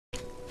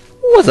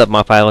What's up,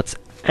 my pilots?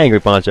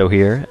 Angryponcho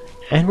here,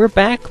 and we're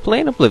back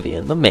playing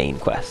Oblivion, the main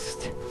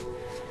quest.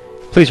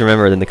 Please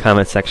remember in the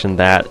comments section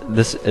that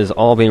this is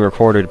all being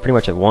recorded pretty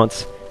much at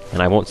once,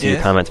 and I won't see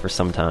the comments for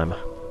some time.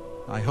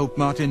 I hope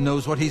Martin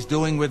knows what he's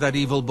doing with that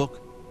evil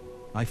book.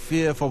 I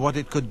fear for what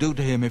it could do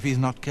to him if he's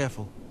not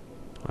careful.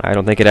 I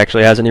don't think it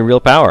actually has any real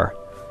power.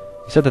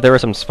 You said that there were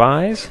some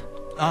spies?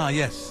 Ah,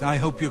 yes, I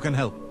hope you can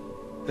help.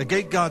 The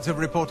gate guards have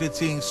reported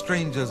seeing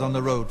strangers on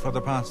the road for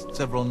the past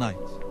several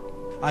nights.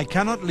 I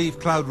cannot leave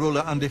Cloud Ruler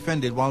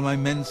undefended while my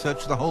men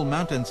search the whole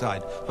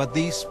mountainside, but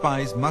these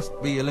spies must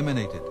be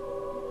eliminated.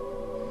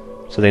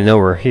 So they know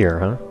we're here,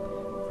 huh?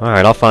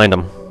 Alright, I'll find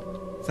them.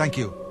 Thank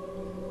you.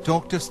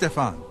 Talk to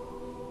Stefan.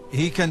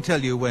 He can tell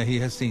you where he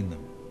has seen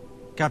them.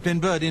 Captain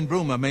Burd in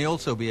Bruma may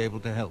also be able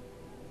to help.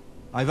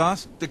 I've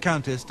asked the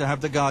Countess to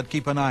have the guard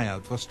keep an eye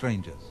out for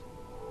strangers.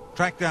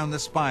 Track down the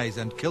spies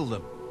and kill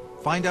them.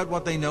 Find out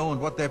what they know and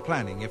what they're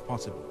planning, if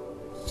possible.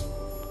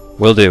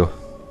 Will do.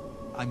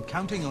 I'm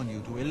counting on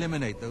you to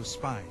eliminate those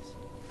spies.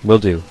 Will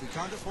do.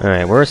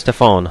 Alright, where's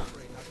Stefan?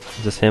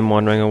 Is this him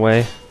wandering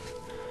away?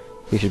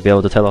 He should be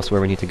able to tell us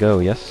where we need to go,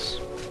 yes?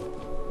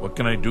 What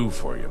can I do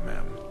for you,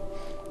 ma'am?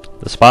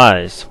 The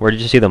spies. Where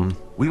did you see them?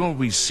 We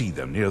always see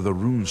them near the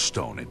rune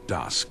stone at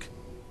dusk.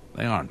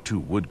 They aren't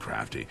too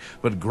woodcrafty,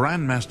 but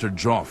Grandmaster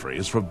Joffrey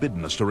has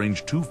forbidden us to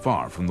range too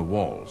far from the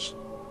walls.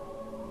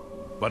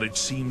 But it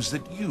seems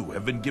that you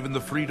have been given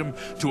the freedom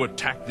to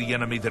attack the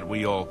enemy that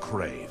we all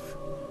crave.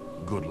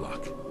 Good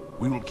luck.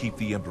 We will keep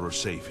the Emperor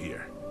safe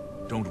here.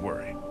 Don't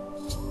worry.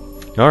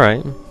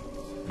 Alright.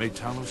 May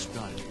Talos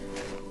guide you.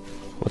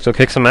 Let's go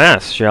kick some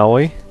ass, shall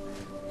we?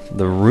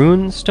 The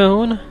rune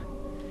stone?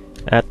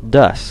 At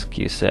dusk,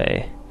 you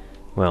say?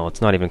 Well, it's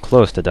not even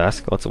close to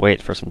dusk. Let's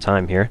wait for some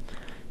time here.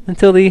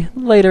 Until the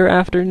later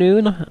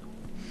afternoon.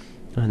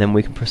 And then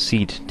we can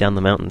proceed down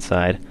the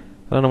mountainside.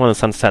 I don't know when the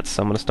sun sets,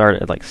 so I'm going to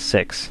start at like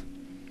 6.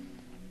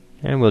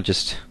 And we'll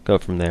just go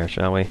from there,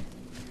 shall we?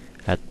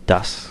 At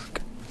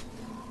dusk.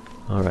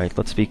 Alright,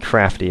 let's be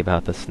crafty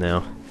about this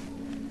now.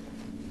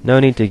 No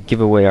need to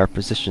give away our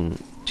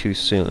position too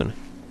soon.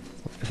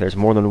 If there's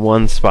more than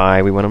one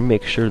spy, we want to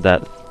make sure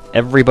that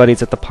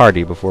everybody's at the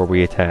party before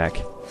we attack.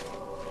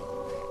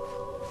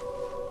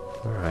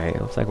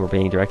 Alright, looks like we're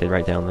being directed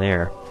right down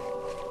there.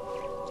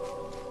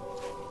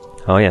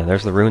 Oh yeah,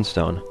 there's the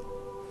runestone.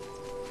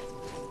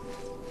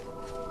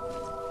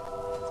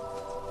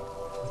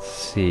 Let's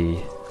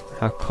see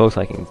how close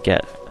I can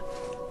get.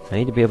 I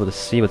need to be able to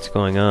see what's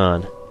going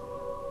on,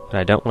 but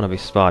I don't want to be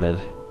spotted.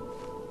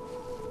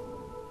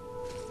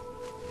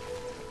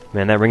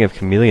 Man, that Ring of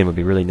Chameleon would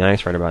be really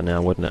nice right about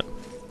now, wouldn't it?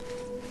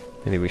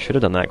 Maybe we should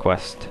have done that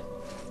quest.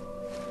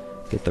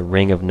 Get the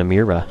Ring of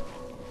Namira.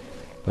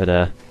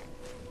 But,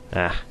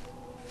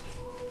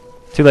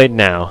 too late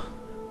now.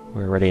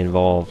 We're already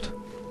involved.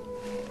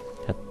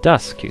 At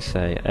dusk, you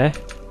say, eh?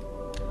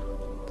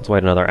 Let's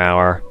wait another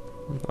hour.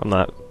 I'm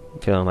not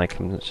feeling like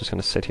I'm just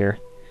gonna sit here.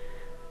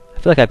 I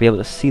feel like I'd be able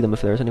to see them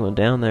if there's anyone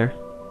down there.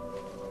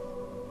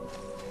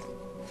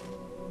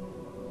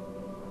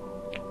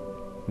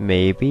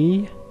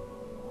 Maybe?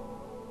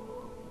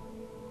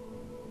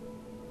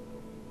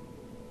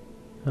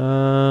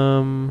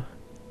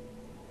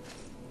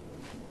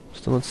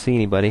 Still don't see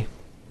anybody.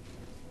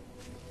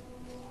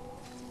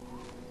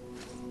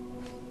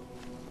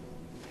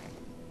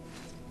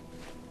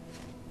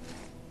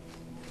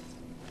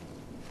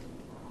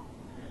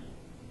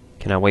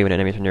 Can I wave when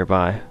enemies are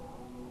nearby?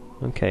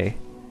 Okay.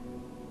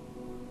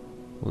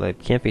 Well, they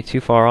can't be too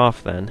far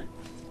off then.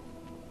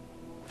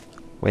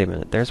 Wait a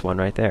minute, there's one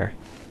right there.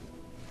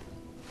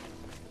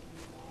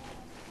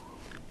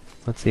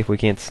 Let's see if we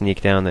can't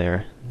sneak down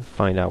there and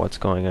find out what's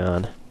going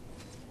on.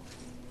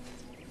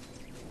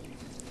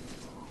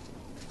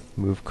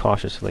 Move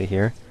cautiously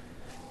here.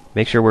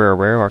 Make sure we're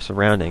aware of our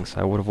surroundings.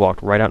 I would have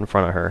walked right out in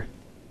front of her.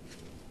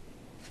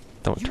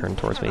 Don't turn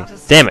towards me.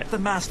 Damn it! The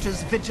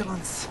Master's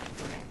vigilance.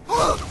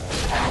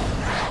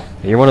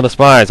 You're one of the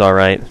spies,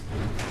 alright.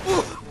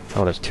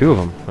 Oh, there's 2 of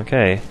them.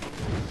 Okay.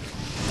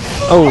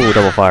 Oh,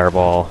 double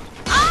fireball.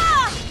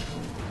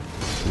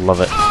 Love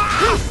it.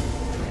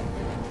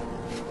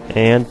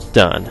 And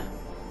done.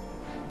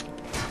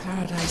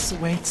 Paradise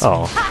awaits.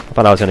 Oh, I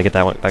thought I was gonna get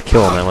that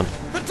kill on that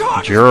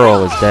one.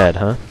 Jurl is dead,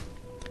 huh?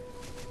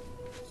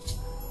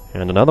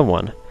 And another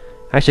one.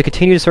 I should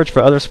continue to search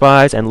for other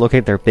spies and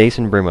locate their base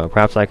in Bruma.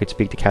 Perhaps I could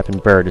speak to Captain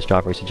Burd, as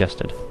Joffrey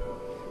suggested.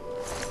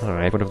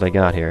 Alright, what have they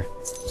got here?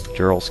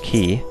 Jurl's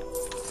key.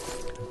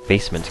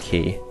 Basement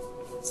key.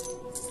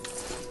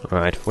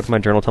 Alright, what did my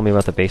journal tell me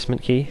about the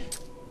basement key?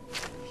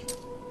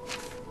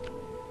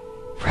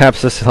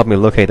 Perhaps this will help me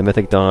locate the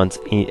Mythic Dawn's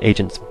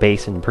agent's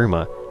base in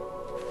Bruma.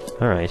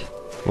 Alright.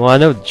 Well, I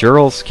know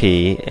Jurl's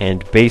key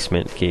and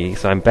basement key,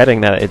 so I'm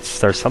betting that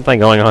there's something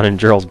going on in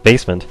Jurl's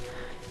basement.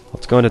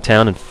 Let's go into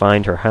town and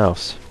find her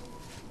house.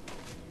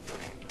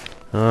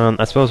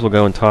 I suppose we'll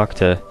go and talk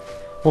to...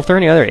 Well, if there are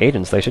any other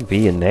agents, they should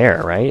be in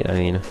there, right? I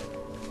mean,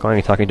 going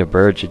and talking to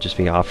Burd should just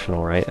be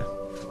optional, right?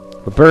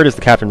 But Burd is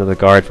the captain of the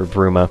guard for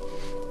Bruma.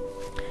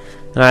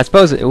 And I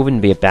suppose it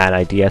wouldn't be a bad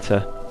idea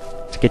to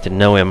to get to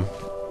know him,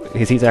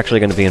 because he's actually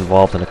going to be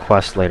involved in a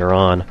quest later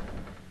on.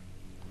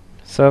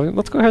 So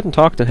let's go ahead and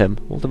talk to him.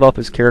 We'll develop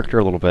his character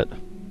a little bit.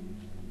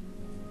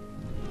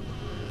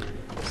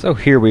 So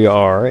here we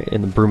are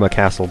in the Bruma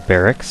Castle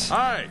barracks.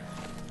 Hi.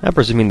 I'm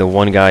presuming the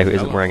one guy who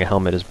isn't wearing a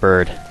helmet is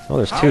Burd. Oh,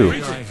 there's two.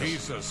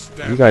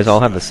 You guys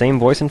all have the same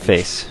voice and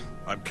face.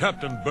 I'm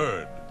Captain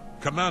Burd,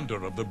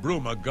 commander of the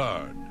Bruma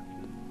Guard.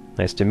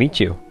 Nice to meet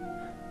you.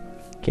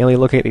 Can't we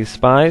locate these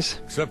spies?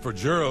 Except for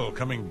Gerald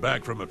coming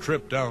back from a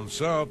trip down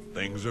south,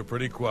 things are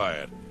pretty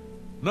quiet.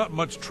 Not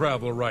much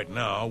travel right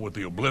now with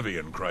the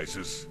Oblivion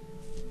crisis.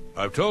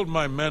 I've told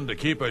my men to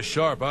keep a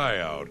sharp eye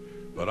out,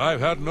 but I've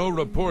had no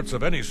reports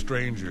of any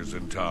strangers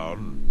in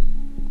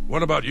town.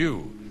 What about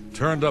you?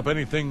 Turned up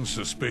anything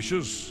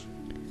suspicious?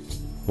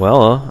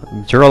 Well,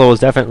 Gerald was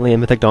definitely a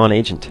Mythic Dawn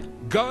agent.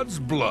 God's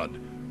blood.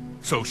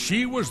 So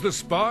she was the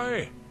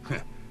spy?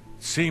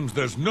 Seems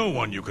there's no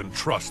one you can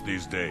trust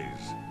these days.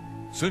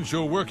 Since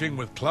you're working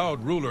with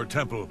Cloud Ruler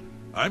Temple,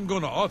 I'm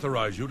going to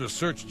authorize you to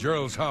search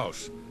Gerald's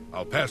house.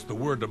 I'll pass the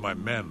word to my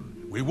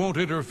men. We won't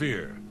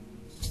interfere.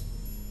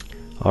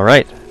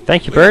 Alright.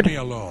 Thank you, Burd. Leave me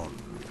alone.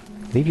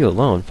 Leave you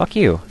alone? Fuck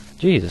you.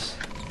 Jesus.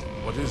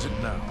 What is it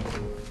now?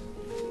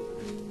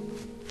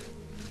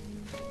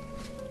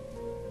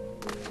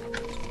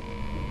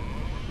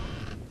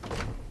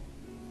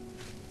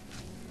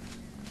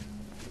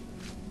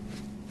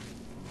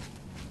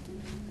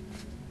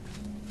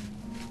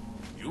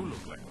 You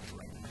look like a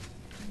friend.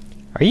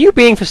 Are you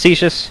being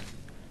facetious?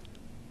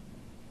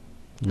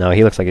 No,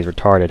 he looks like he's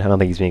retarded. I don't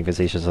think he's being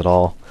facetious at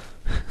all.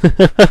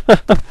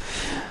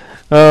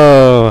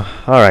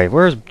 Oh, alright.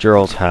 Where's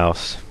Gerald's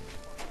house?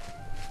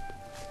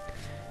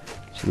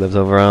 She lives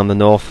over on the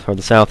north or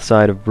the south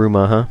side of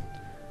Bruma, huh?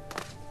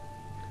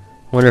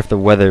 Wonder if the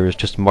weather is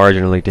just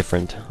marginally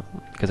different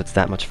because it's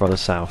that much farther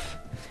south.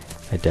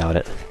 I doubt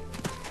it.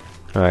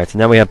 Alright, so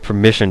now we have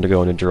permission to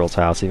go into Gerald's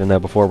house, even though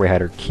before we had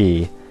her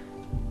key.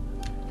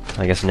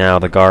 I guess now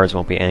the guards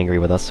won't be angry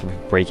with us if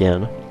we break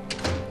in.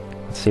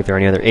 Let's see if there are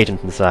any other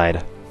agents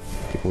inside.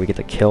 People we get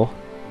to kill.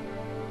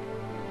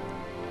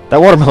 That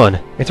watermelon!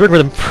 It's working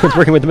with the, it's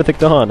working with the Mythic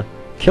Dawn!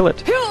 Kill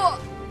it!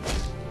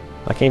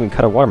 I can't even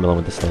cut a watermelon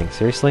with this thing.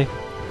 Seriously?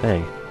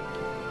 Dang.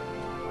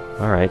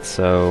 Alright,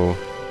 so...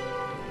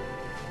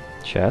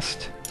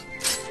 chest.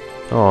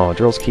 Oh,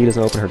 Gerald's key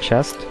doesn't open her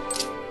chest.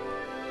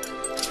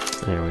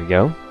 There we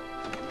go.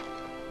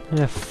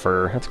 Eh,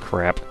 fur. That's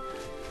crap.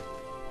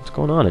 What's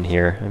going on in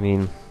here? I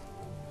mean...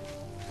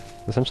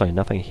 essentially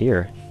nothing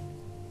here.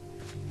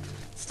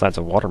 Besides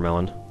a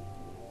watermelon.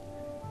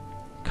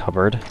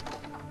 Cupboard.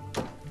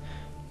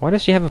 Why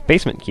does she have a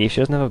basement key?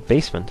 She doesn't have a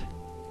basement.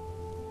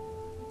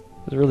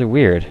 It's really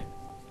weird.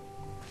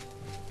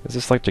 Is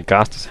this like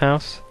Jagasta's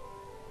house?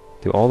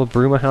 Do all the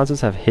Bruma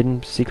houses have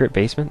hidden secret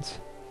basements?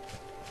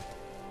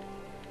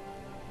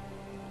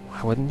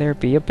 Why wouldn't there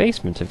be a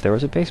basement if there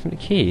was a basement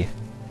key?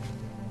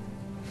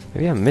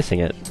 Maybe I'm missing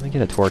it. Let me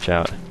get a torch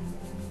out.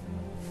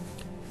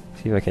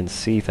 See if I can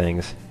see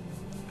things.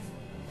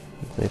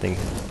 Is anything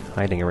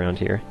hiding around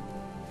here?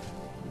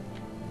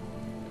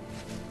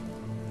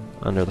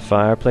 Under the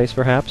fireplace,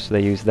 perhaps?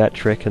 They use that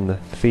trick in the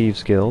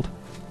Thieves Guild.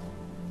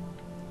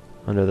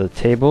 Under the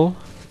table.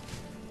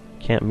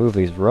 Can't move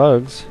these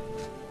rugs.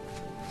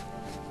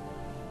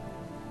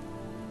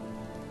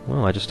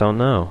 Well, I just don't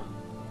know.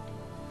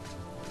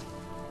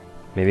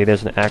 Maybe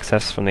there's an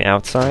access from the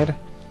outside?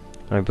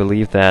 I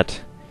believe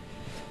that...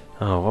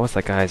 oh, what was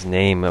that guy's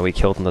name that we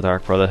killed in the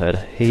Dark Brotherhood?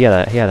 He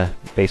had a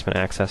basement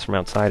access from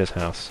outside his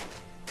house.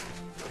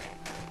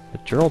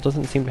 But Gerald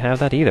doesn't seem to have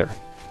that either.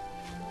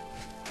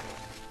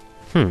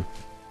 We're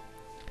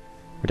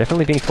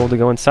definitely being told to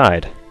go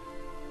inside.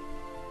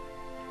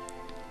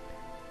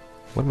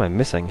 What am I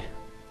missing?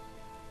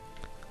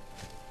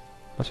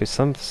 Must be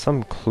some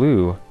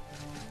clue.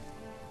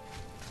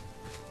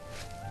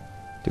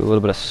 Do a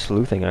little bit of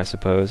sleuthing, I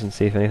suppose, and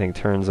see if anything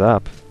turns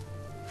up.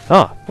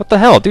 Oh, what the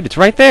hell, dude? It's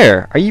right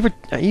there. Are you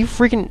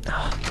freaking?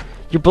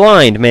 You're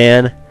blind,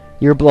 man.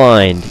 You're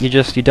blind. You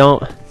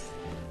don't.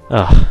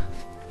 Ugh.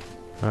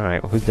 All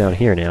right. Well, who's down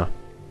here now?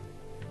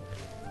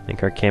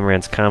 Inkar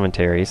Cameron's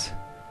commentaries.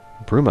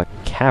 Bruma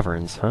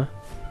Caverns, huh?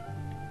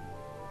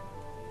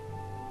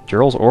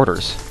 Gerald's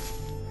orders.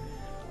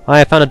 I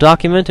have found a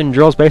document in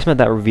Gerald's basement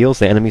that reveals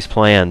the enemy's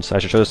plans. I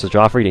should show this to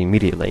Joffrey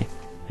immediately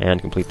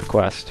and complete the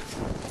quest.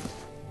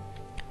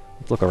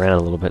 Let's look around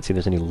a little bit, see if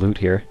there's any loot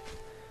here.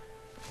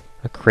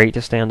 A crate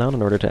to stand on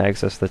in order to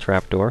access the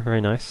trapdoor.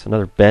 Very nice.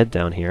 Another bed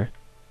down here.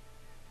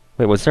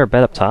 Wait, was there a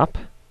bed up top?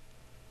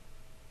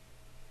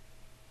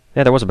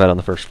 Yeah, there was a bed on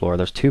the first floor.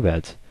 There's two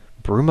beds.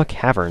 Bruma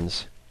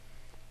Caverns.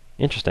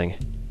 Interesting.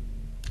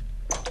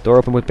 Door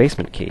open with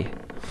basement key.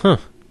 Huh.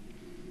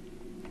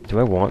 Do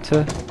I want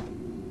to?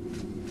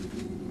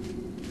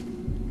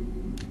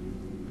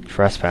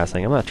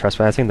 Trespassing. I'm not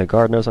trespassing. The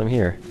guard knows I'm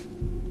here.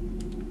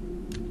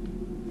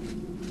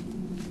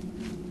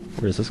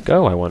 Where does this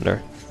go, I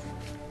wonder?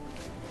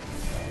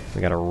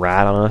 We got a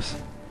rat on us. Is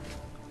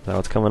that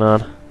what's coming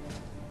on?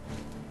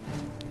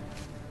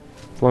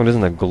 As long as it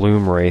isn't a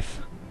gloom wraith.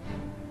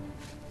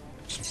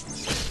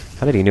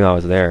 How did he know I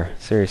was there?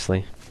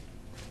 Seriously.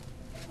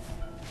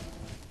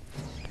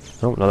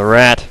 Oh, another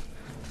rat!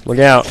 Look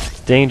out! It's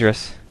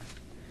dangerous.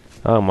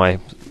 Oh, my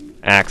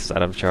axe is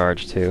out of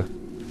charge, too.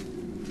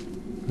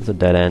 There's a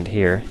dead end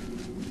here.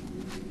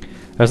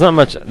 There's not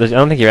much... I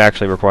don't think you're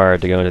actually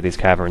required to go into these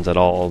caverns at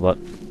all, but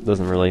it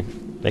doesn't really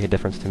make a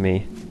difference to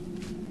me.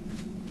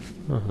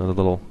 Oh, another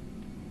little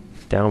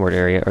downward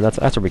area. Or that's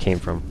where we came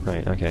from.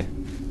 Right, okay.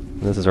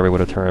 And this is where we would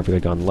have turned if we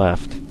had gone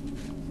left.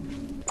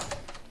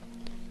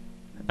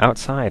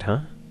 Outside, huh?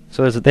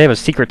 So they have a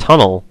secret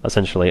tunnel,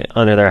 essentially,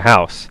 under their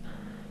house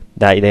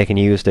that they can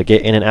use to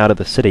get in and out of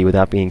the city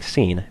without being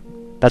seen.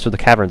 That's what the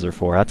caverns are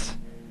for. That's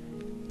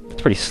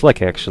pretty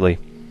slick, actually.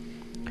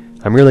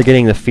 I'm really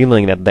getting the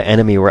feeling that the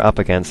enemy we're up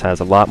against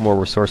has a lot more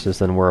resources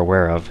than we're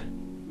aware of.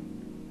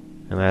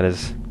 And that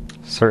is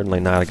certainly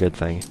not a good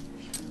thing.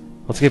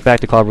 Let's get back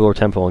to Cloud Ruler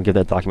Temple and give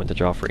that document to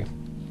Joffrey.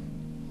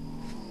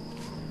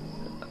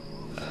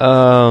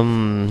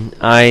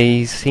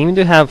 I seem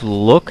to have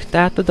looked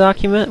at the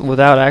document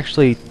without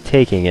actually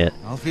taking it.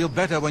 I'll feel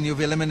better when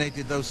you've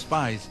eliminated those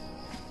spies.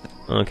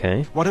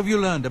 Okay. What have you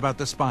learned about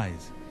the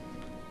spies?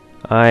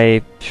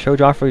 I show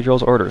Joffrey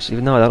Droll's orders,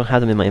 even though I don't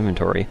have them in my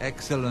inventory.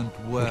 Excellent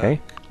work. Okay.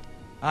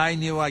 I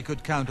knew I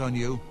could count on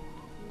you.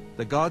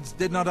 The gods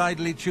did not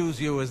idly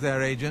choose you as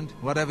their agent,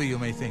 whatever you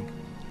may think.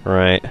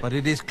 Right. But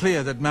it is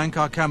clear that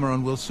Mankar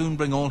Cameron will soon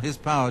bring all his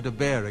power to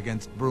bear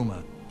against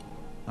Bruma.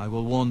 I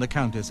will warn the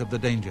Countess of the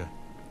danger.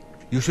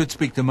 You should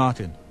speak to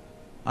Martin.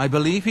 I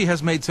believe he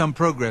has made some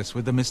progress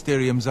with the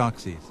Mysterium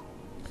Xarxes.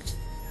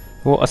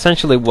 Well,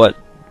 essentially what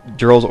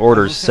Droll's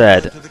orders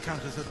said... To the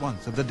Countess at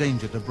once of the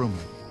danger to Bruma.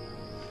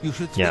 You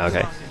should speak Yeah, to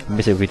okay. Martin.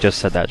 Basically, we just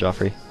said that,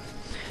 Joffrey.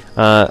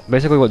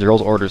 Basically, what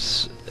Droll's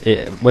orders...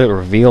 what it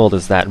revealed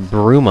is that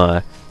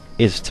Bruma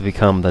is to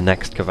become the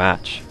next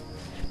Kvatch.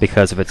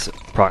 Because of its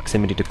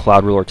proximity to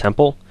Cloud Ruler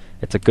Temple,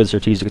 it's a good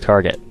strategic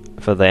target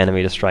for the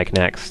enemy to strike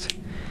next.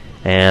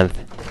 And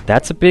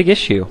that's a big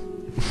issue.